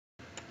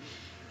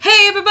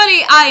Hey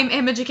everybody, I'm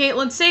Image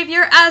Caitlin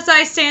Savior as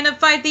I stand and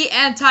fight the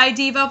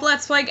anti-diva of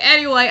Let's Play.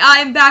 Anyway,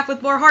 I'm back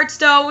with more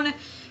Hearthstone.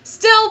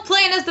 Still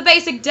playing as the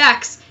basic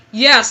decks.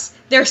 Yes,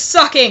 they're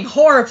sucking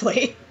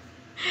horribly.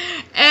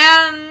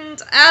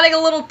 And adding a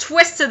little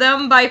twist to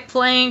them by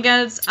playing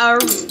as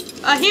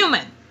a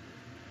human.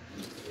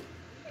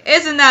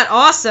 Isn't that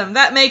awesome?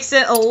 That makes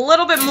it a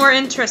little bit more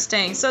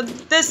interesting. So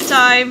this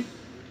time...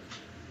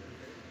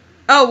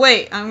 Oh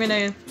wait,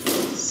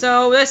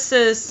 So this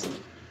is...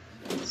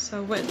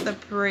 So with the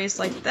parades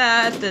like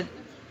that,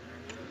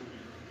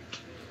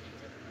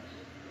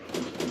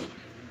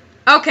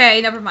 Okay,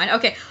 never mind.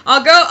 Okay,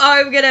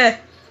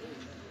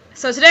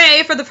 So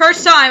today, for the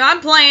first time,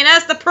 I'm playing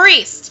as the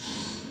priest!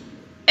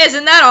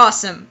 Isn't that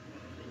awesome?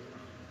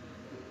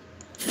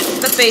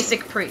 The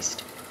basic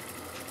priest.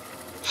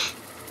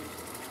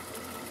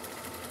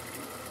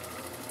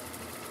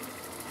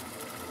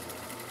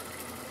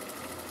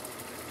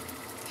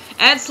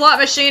 And slot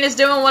machine is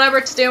doing whatever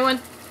it's doing.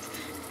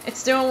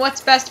 It's doing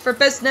what's best for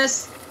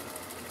business.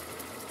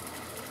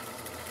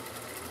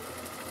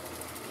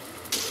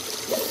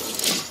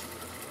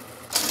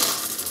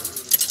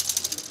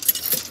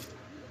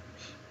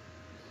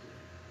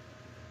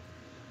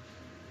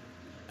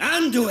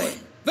 Anduin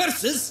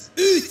versus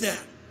Uther.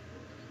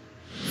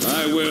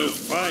 I will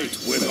fight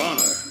with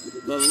honor.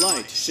 The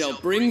light shall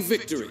bring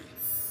victory.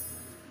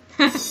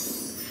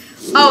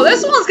 Oh,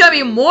 this one's gonna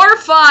be more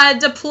fun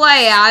to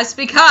play as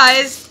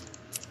because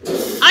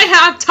I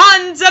have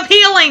tons of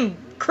healing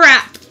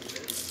crap.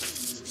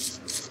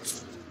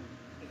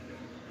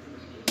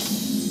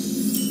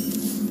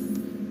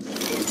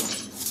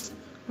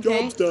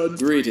 Okay. Job's done.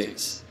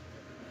 Greetings.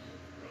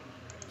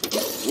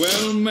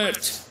 Well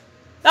met.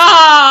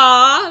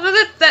 Ah,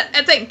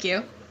 thank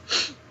you.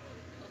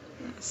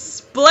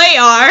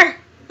 Splayar,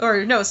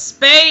 or no,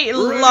 Ready for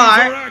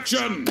Spaylar.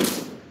 action.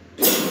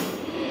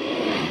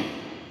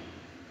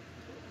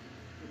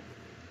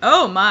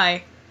 Oh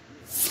my.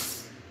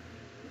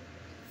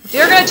 If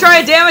you're gonna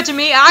try damaging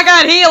me, I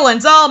got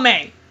healings on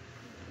me.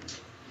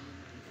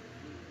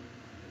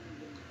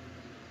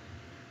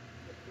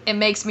 It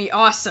makes me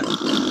awesome.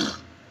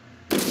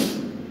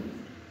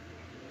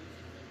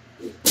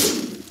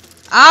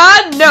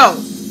 Ah, no.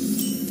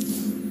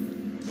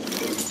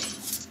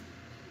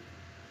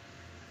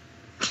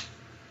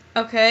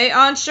 Okay,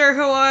 unsure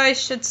who I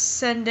should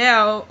send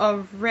out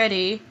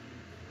already.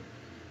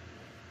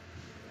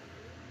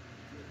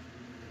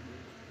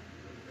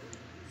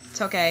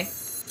 It's okay.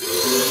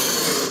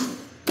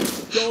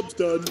 Job's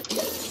done.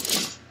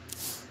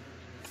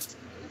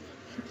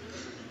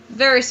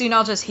 Very soon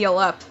I'll just heal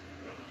up.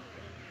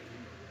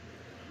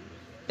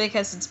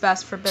 Because it's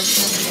best for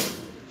business.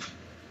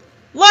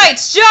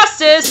 Light's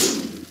justice!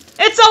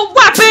 It's a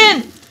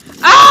weapon!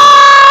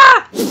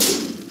 Ah!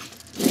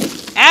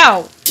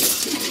 Ow.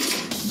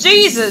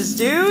 Jesus,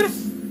 dude.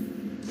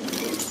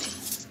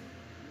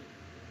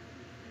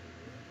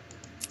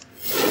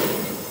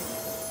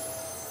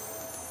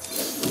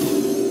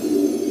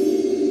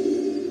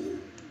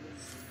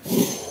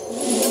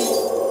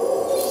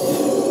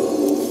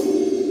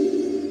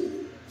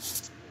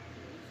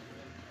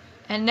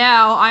 And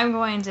now I'm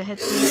going to hit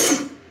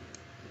these.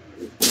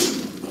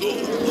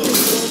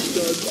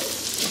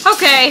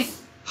 Okay.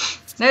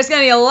 There's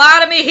gonna be a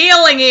lot of me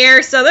healing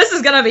here, so this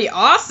is gonna be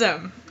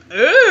awesome.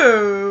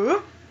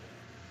 Ooh.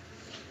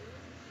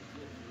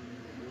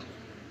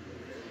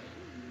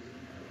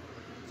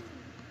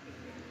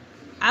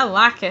 I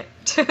like it.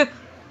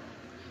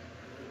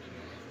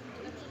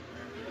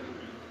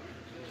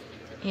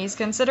 He's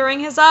considering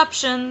his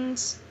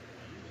options.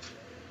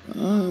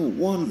 I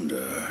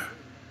wonder.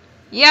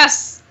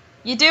 Yes,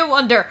 you do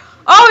wonder.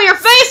 Oh, your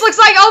face looks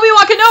like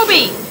Obi-Wan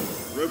Kenobi!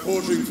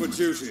 Reporting for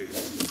duty.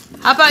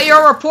 How about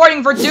your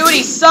reporting for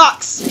duty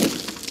sucks?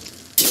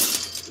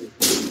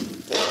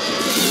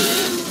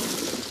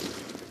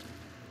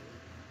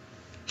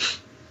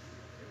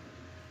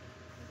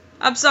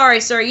 I'm sorry,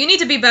 sir. You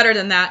need to be better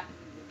than that.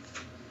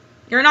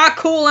 You're not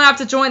cool enough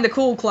to join the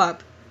cool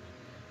club.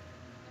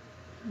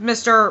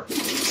 Mr.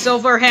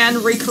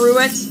 Silverhand Recruit.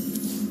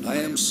 I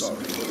am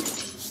sorry.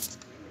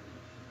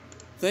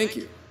 Thank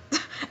you.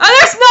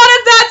 There's not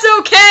a "that's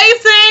okay"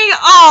 thing?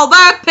 Oh,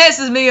 that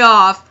pisses me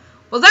off.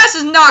 Well, this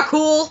is not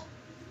cool.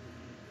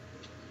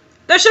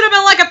 There should have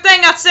been like a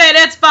thing that said,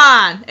 it's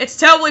fine. It's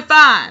totally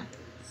fine.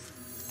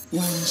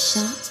 One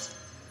shot,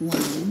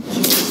 one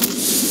kill.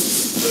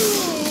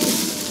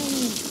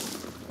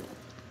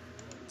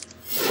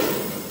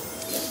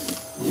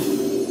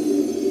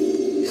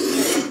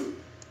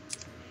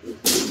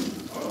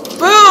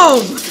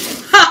 Boom!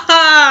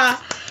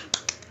 Haha!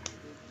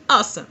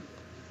 Awesome.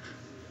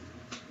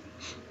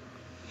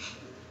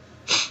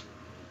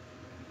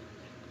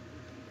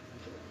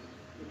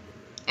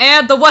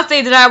 And the one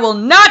thing that I will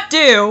not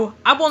do,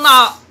 I will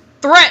not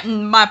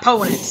threaten my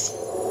opponents.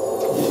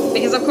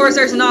 Because of course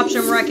there's an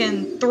option where I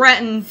can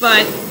threaten,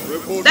 but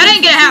that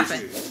ain't gonna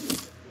happen.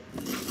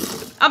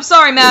 I'm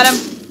sorry, madam.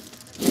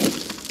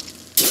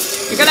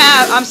 You're gonna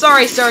have, I'm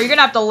sorry, sir, you're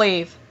gonna have to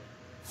leave.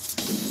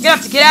 You're gonna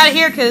have to get out of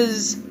here,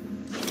 because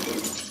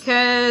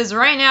Because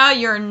right now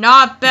you're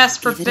not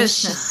best for Give it a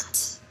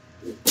business.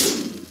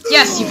 shot.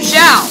 Yes, you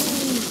shall.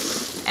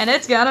 And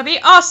it's gonna be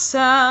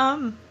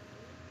awesome.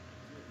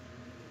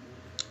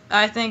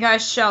 I think I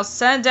shall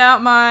send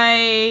out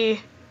my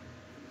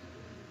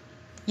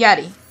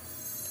Yeti.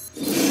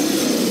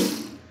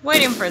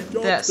 Waiting for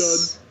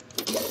this.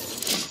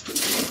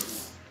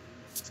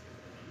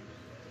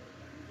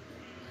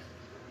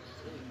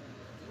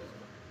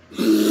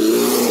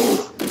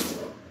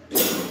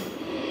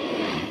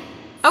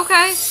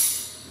 Okay.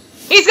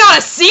 He's got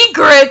a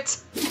secret!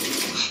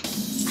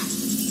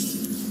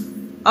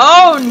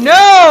 Oh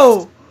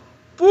no!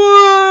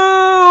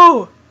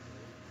 Woo!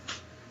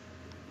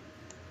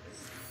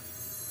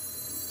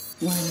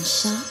 One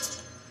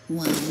shot,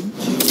 one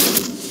kill.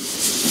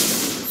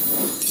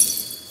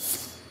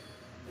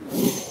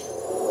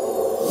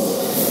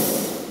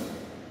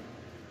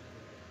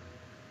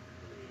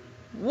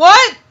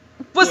 What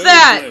was Well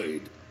that?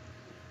 played.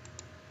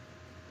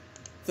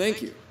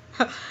 Thank you.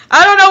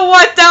 I don't know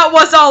what that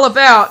was all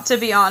about, to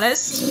be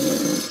honest.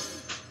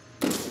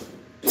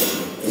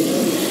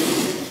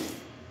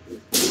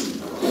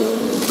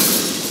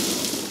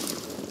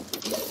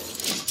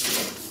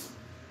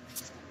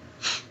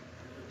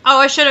 Oh,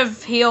 I should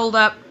have healed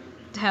up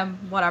him.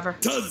 Whatever.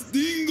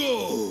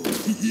 Tazdingo!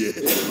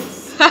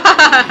 Yes!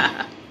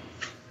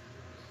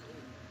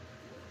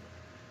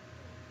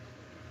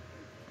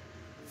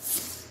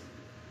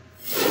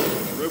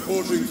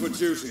 Reporting for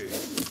duty.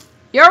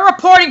 You're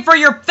reporting for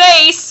your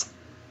face!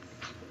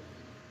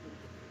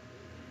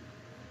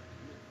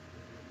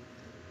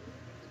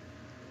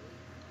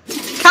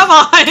 Come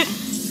on!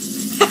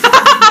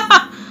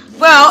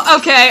 Well,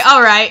 okay,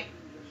 alright.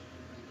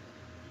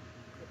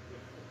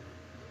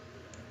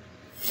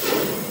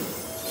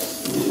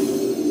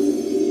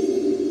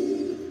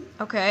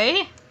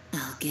 Okay.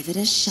 I'll give it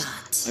a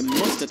shot. I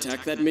must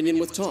attack that minion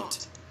with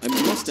taunt. I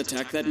must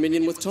attack that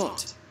minion with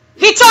taunt.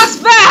 He talks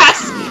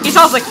fast! He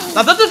talks like...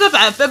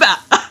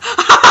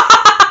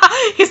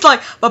 He's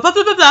like...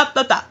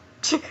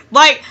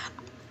 Like,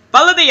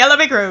 follow the yellow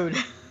brick road.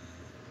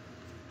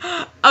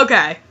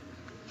 Okay.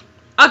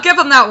 I'll give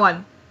him that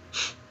one.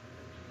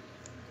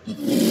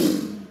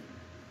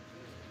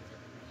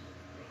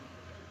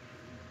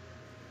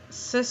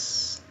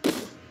 Sis...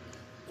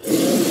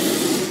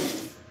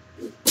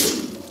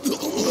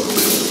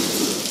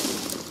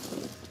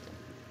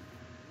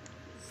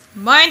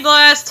 Mind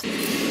Blast!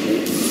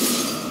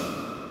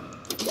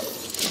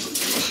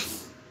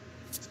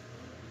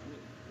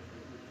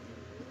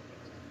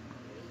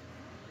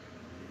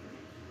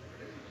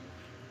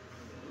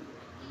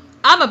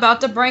 I'm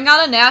about to bring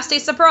out a nasty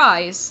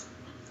surprise.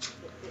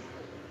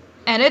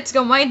 And it's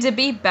going to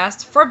be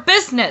best for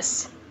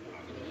business.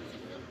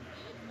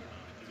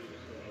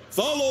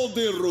 Follow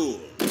the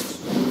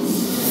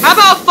rules. How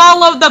about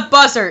follow the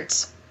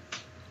buzzards?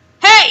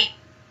 Hey!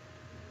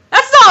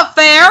 That's not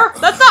fair!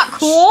 That's not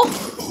cool!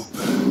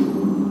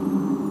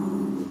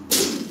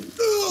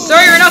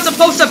 Sir, you're not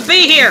supposed to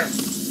be here!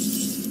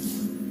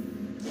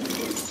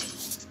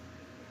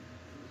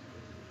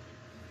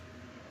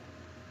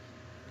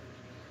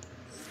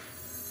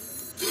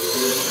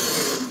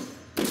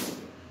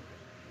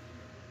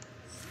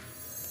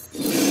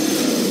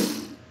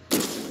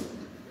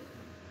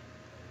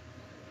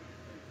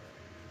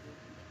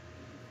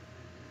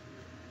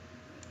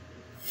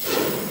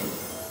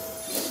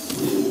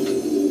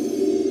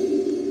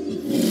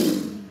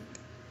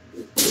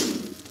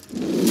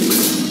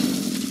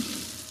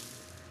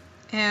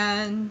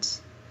 And...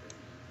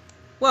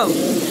 Whoa.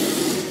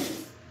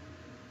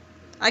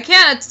 I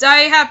can't,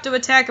 I have to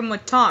attack him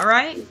with taunt,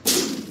 right?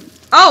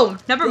 Oh,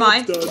 never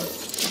mind.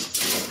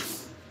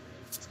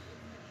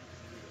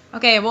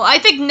 Okay, well, I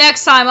think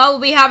next time I will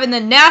be having the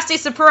nasty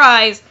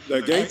surprise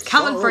that's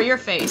coming for your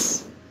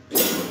face.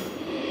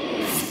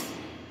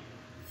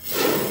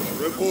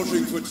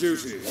 Reporting for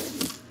duty.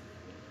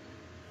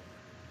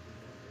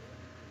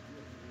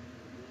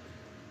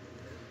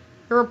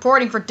 You're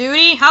reporting for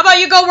duty? How about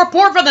you go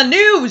report for the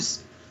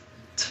news?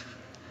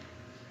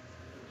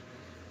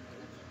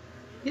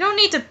 You don't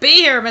need to be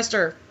here,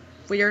 Mr.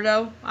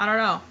 Weirdo. I don't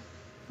know.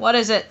 What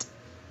is it?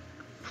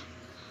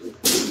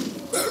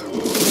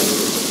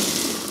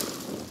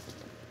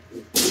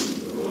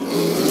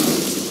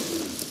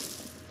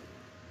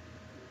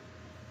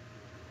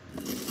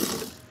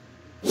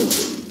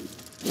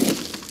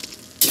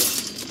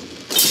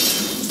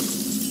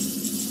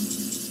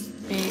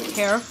 Be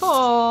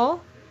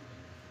careful.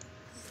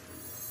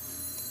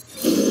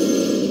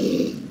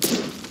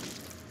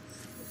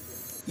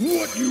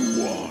 What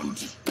you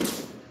want?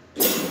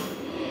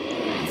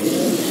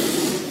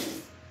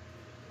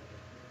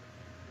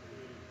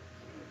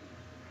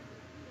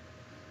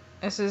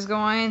 This is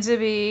going to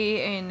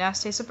be a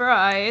nasty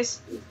surprise.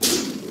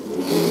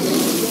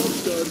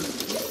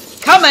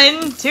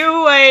 Coming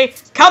to a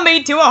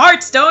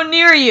Hearthstone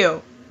near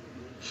you.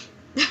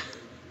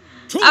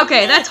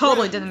 Okay, that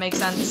totally didn't make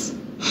sense.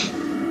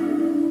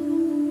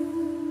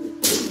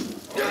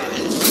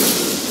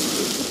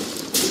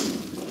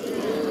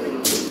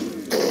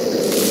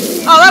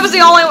 Oh, that was the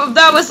only one.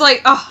 That was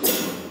like, oh.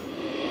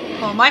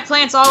 Well, my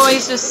plants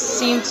always just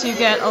seem to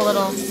get a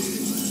little...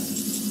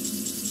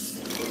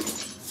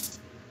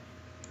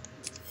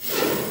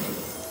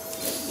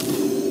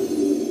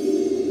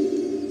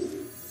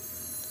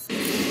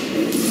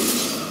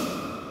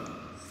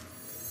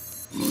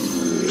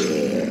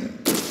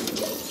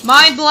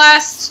 Mind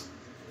Blast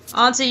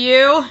onto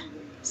you.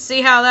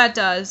 See how that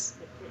does.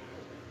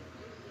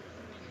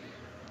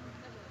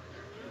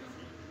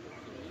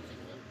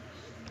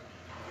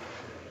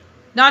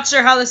 Not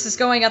sure how this is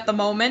going at the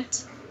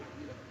moment.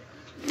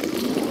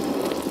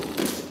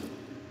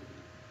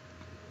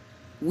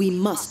 We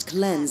must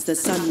cleanse the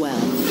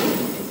Sunwell.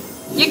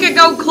 You could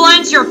go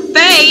cleanse your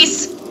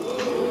face.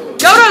 Go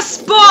to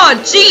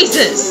spa,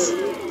 Jesus.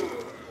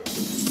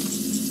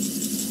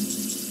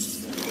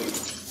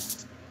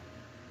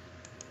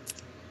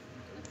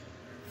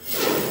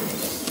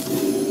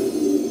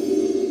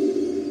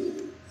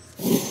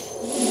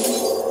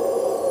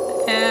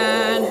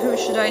 And who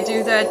should I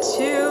do that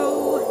to?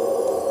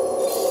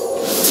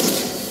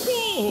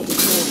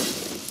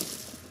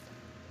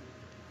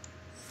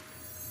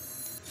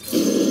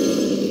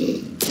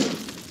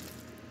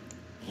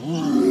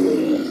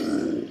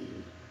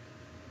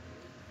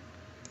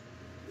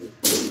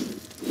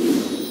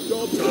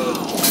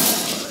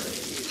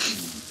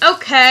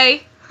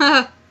 Okay.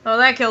 Well,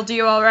 that killed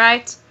you,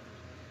 alright.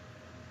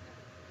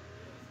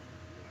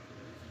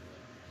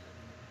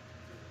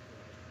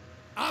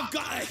 I've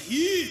got a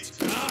huge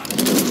gun.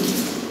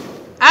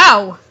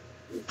 Ow!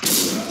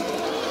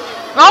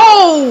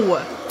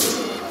 Oh!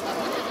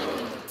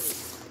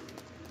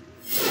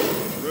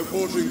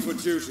 Reporting for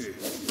duty.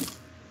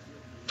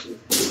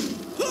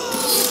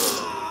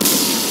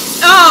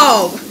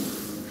 Oh!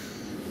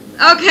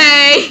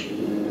 Okay.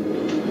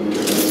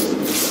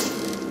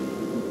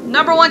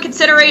 Number one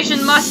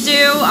consideration must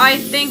do. I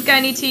think I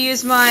need to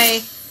use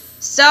my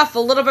stuff a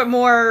little bit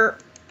more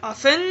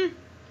often.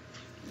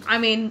 I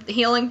mean,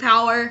 healing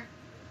power.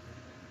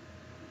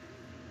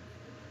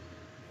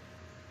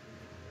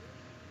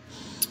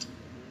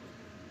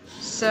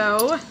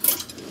 So,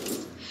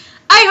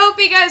 I hope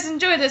you guys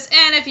enjoyed this,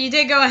 and if you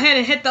did, go ahead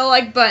and hit the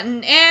like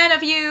button. And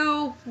if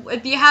you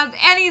have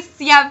any,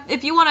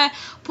 if you want to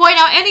point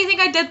out anything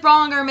I did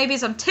wrong, or maybe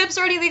some tips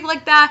or anything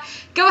like that,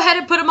 go ahead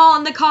and put them all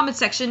in the comment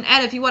section.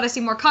 And if you want to see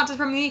more content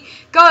from me,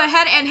 go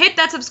ahead and hit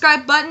that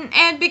subscribe button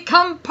and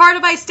become part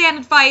of my Stand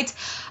and Fight.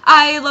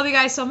 I love you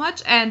guys so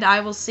much, and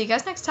I will see you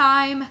guys next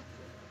time.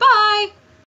 Bye!